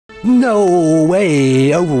No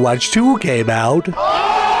way, Overwatch 2 came out.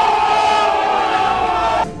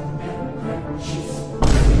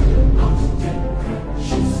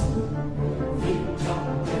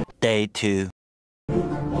 Day 2. When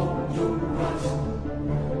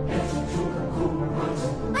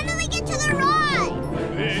do we get to the ride?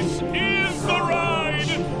 This is the ride!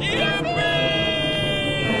 Yippee!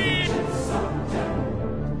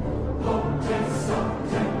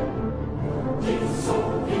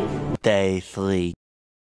 Day 3.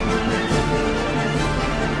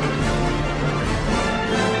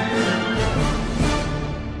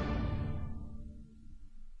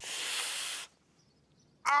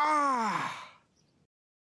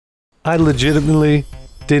 I legitimately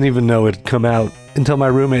didn't even know it had come out until my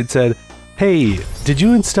roommate said, "Hey, did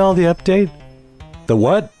you install the update?" The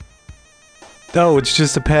what? Oh, it's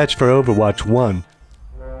just a patch for Overwatch 1.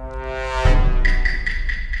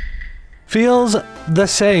 Feels the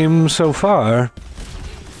same so far.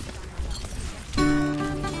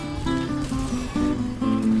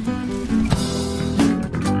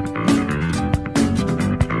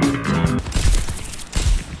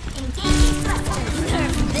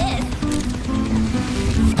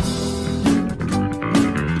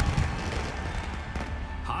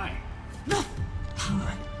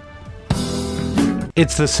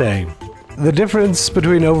 It's the same. The difference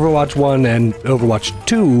between Overwatch 1 and Overwatch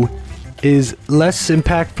 2 is less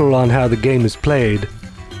impactful on how the game is played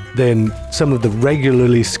than some of the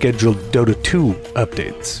regularly scheduled Dota 2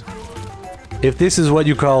 updates. If this is what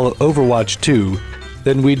you call Overwatch 2,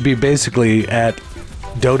 then we'd be basically at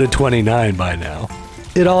Dota 29 by now.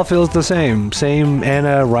 It all feels the same. Same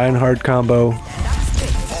Ana Reinhardt combo.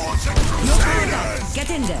 Get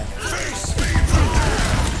in there.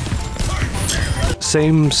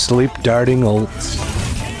 Same sleep darting ults.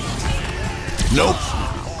 Nope.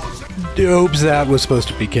 Oops, that was supposed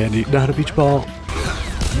to be candy, not a beach ball.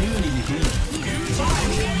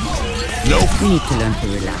 Nope. We need to learn to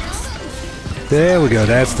relax. There we go,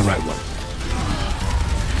 that's the right one.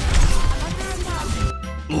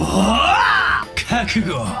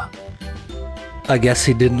 I guess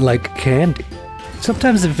he didn't like candy.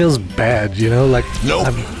 Sometimes it feels bad, you know, like Nope.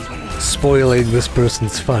 I'm spoiling this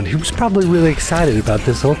person's fun. He was probably really excited about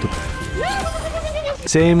this ultimate.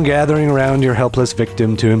 Same gathering around your helpless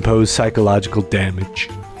victim to impose psychological damage.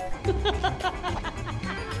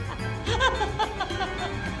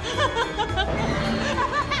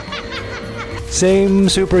 Same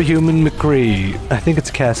superhuman McCree. I think it's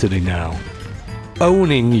Cassidy now.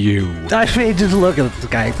 Owning you. I mean, just look at this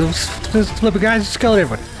guy. Those flipping guys just killed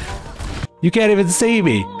everyone. You can't even see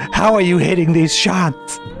me. How are you hitting these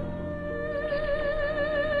shots?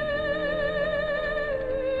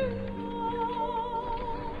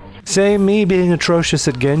 Same me being atrocious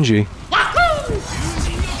at Genji.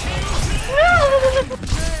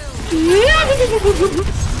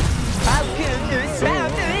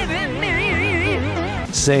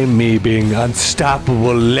 Same me being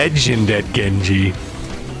unstoppable legend at Genji.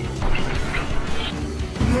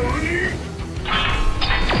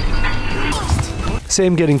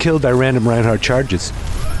 Same getting killed by random Reinhardt charges.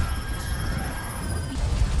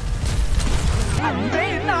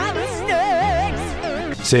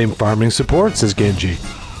 Same farming supports as Genji.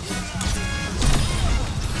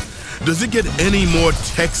 Does it get any more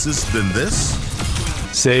Texas than this?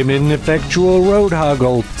 Same ineffectual Roadhog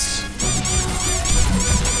ults.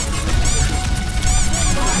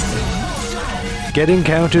 Getting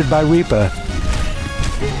countered by Reaper.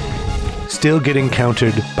 Still getting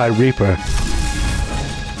countered by Reaper.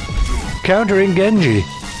 Countering Genji.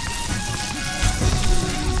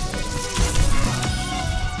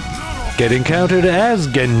 Getting countered as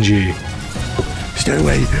Genji. Stay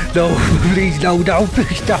away. No, please, no, no,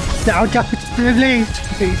 please, no, no, no, please.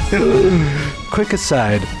 Quick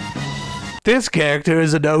aside. This character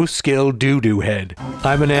is a no-skill doo-doo head.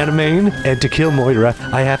 I'm an anime, and to kill Moira,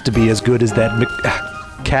 I have to be as good as that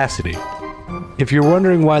Cassidy. If you're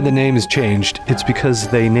wondering why the name is changed, it's because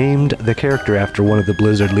they named the character after one of the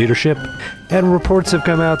Blizzard leadership, and reports have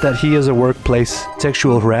come out that he is a workplace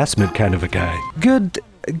sexual harassment kind of a guy. Good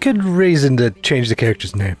reason to change the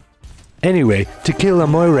character's name. Anyway, to kill a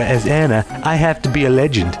Moira as Ana, I have to be a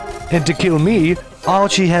legend. And to kill me, all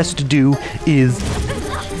she has to do is...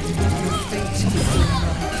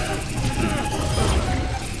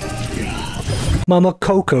 Mama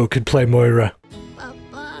Coco could play Moira.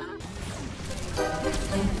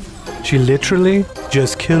 She literally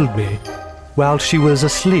just killed me while she was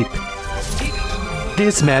asleep.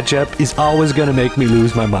 This matchup is always gonna make me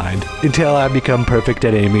lose my mind until I become perfect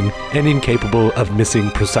at aiming and incapable of missing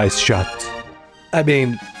precise shots. I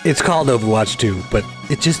mean, it's called Overwatch 2, but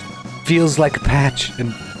it just feels like a patch,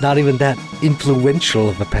 and not even that influential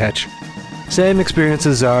of a patch. Same experience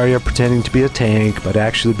as Zarya pretending to be a tank, but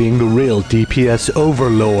actually being the real DPS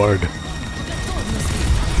overlord.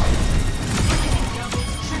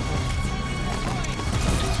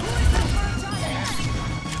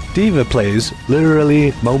 Diva plays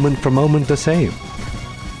literally moment for moment the same.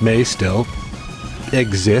 Mei still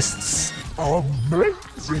exists.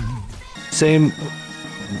 Amazing. Same.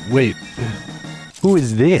 Wait. Who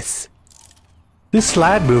is this? This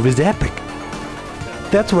slide move is epic.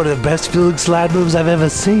 That's one of the best feeling slide moves I've ever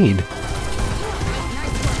seen.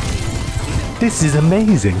 This is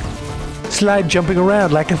amazing. Slide jumping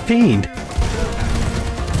around like a fiend.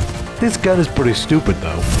 This gun is pretty stupid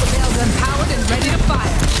though. Railgun powered and ready to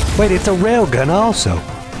fire. Wait, it's a railgun also.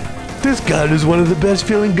 This gun is one of the best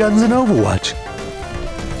feeling guns in Overwatch.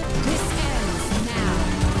 This ends now.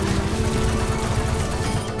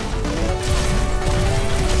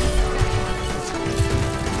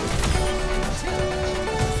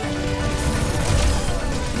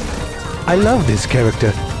 I love this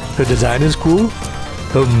character. Her design is cool.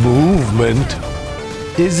 Her movement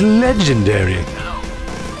is legendary.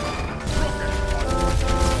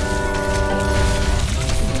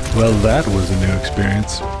 Well, that was a new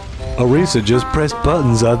experience. Orisa just pressed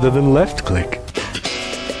buttons other than left click.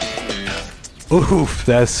 Oof,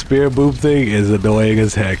 that spear boob thing is annoying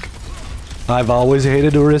as heck. I've always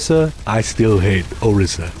hated Orisa. I still hate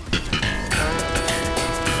Orisa.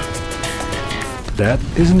 That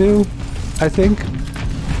is new, I think.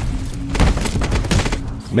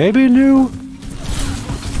 Maybe new?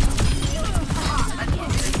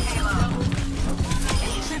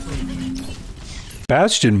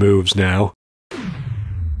 Bastion moves now.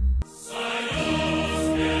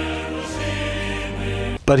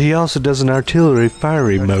 But he also does an artillery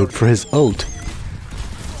firing mode for his ult.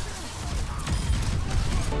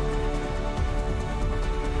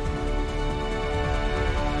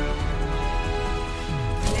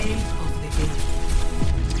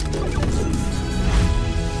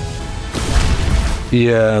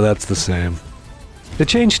 Yeah, that's the same. They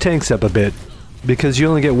changed tanks up a bit, because you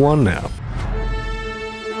only get one now.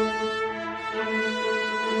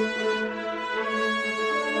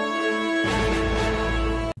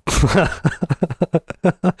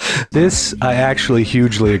 This I actually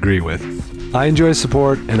hugely agree with. I enjoy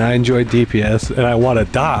support and I enjoy DPS and I want to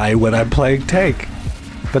die when I'm playing tank.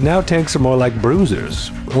 But now tanks are more like bruisers.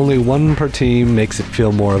 Only one per team makes it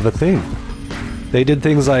feel more of a thing. They did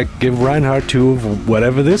things like give Reinhardt 2 of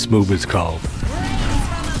whatever this move is called.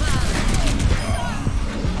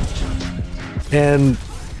 And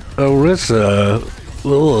Orisa,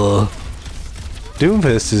 ugh.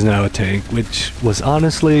 Doomfist is now a tank, which was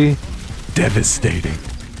honestly devastating.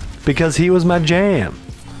 Because he was my jam.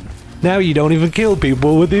 Now you don't even kill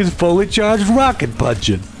people with these fully charged rocket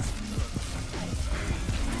punches.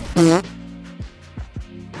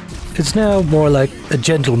 It's now more like a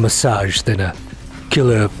gentle massage than a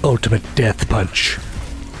killer ultimate death punch.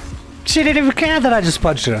 She didn't even care that I just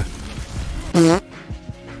punched her.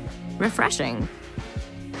 Refreshing.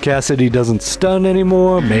 Cassidy doesn't stun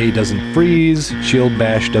anymore, Mei doesn't freeze, Shield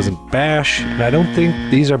Bash doesn't bash, and I don't think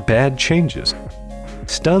these are bad changes.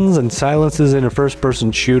 Stuns and silences in a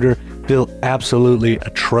first-person shooter feel absolutely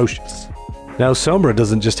atrocious. Now Sombra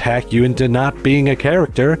doesn't just hack you into not being a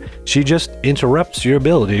character, she just interrupts your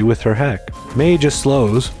ability with her hack. Mei just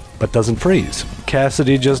slows, but doesn't freeze.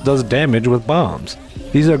 Cassidy just does damage with bombs.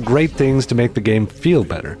 These are great things to make the game feel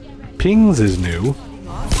better. Pings is new.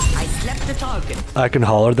 I can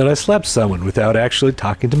holler that I slept someone without actually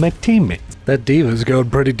talking to my teammates. That diva's going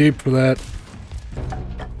pretty deep for that.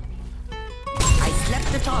 I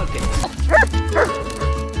slept the target.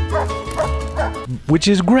 Which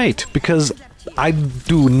is great, because I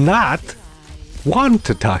do not want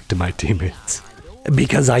to talk to my teammates.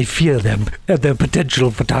 Because I fear them and their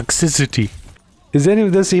potential for toxicity. Is any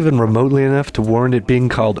of this even remotely enough to warrant it being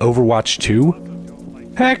called Overwatch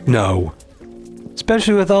 2? Heck no!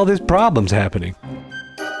 Especially with all these problems happening.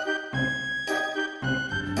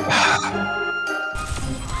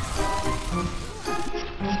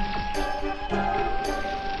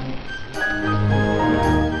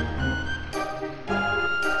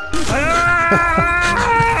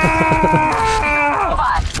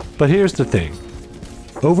 But here's the thing.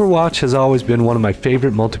 Overwatch has always been one of my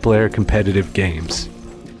favorite multiplayer competitive games.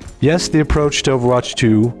 Yes, the approach to Overwatch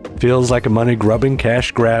 2 feels like a money-grubbing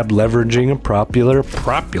cash grab leveraging a popular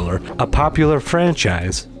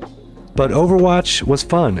franchise. But Overwatch was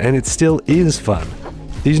fun, and it still is fun.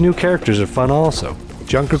 These new characters are fun also.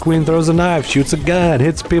 Junker Queen throws a knife, shoots a gun,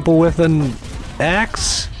 hits people with an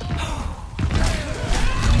axe.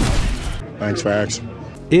 Thanks, Fax.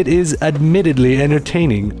 It is admittedly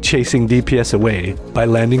entertaining chasing DPS away by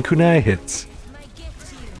landing kunai hits.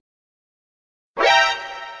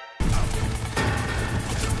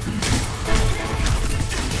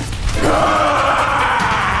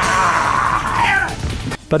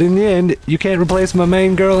 But in the end, you can't replace my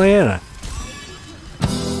main girl Anna.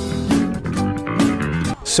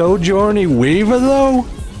 Sojourny Weaver, though,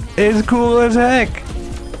 is cool as heck.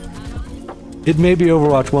 It may be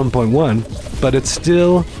Overwatch 1.1, but it's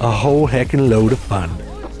still a whole heckin' load of fun.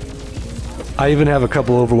 I even have a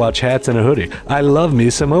couple Overwatch hats and a hoodie. I love me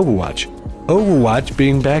some Overwatch. Overwatch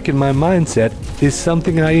being back in my mindset is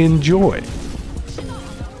something I enjoy.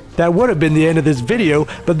 That would have been the end of this video,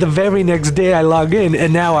 but the very next day I log in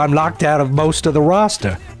and now I'm locked out of most of the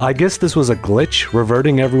roster. I guess this was a glitch,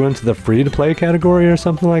 reverting everyone to the free-to-play category or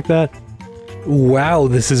something like that. Wow,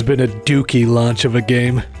 this has been a dookie launch of a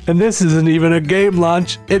game. And this isn't even a game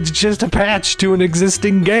launch, it's just a patch to an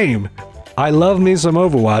existing game. I love me some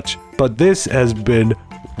Overwatch, but this has been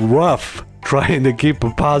rough trying to keep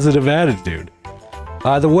a positive attitude.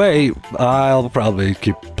 Either way, I'll probably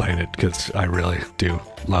keep playing it because I really do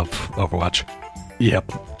love Overwatch.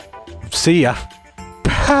 Yep. See ya.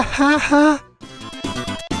 Ha ha ha.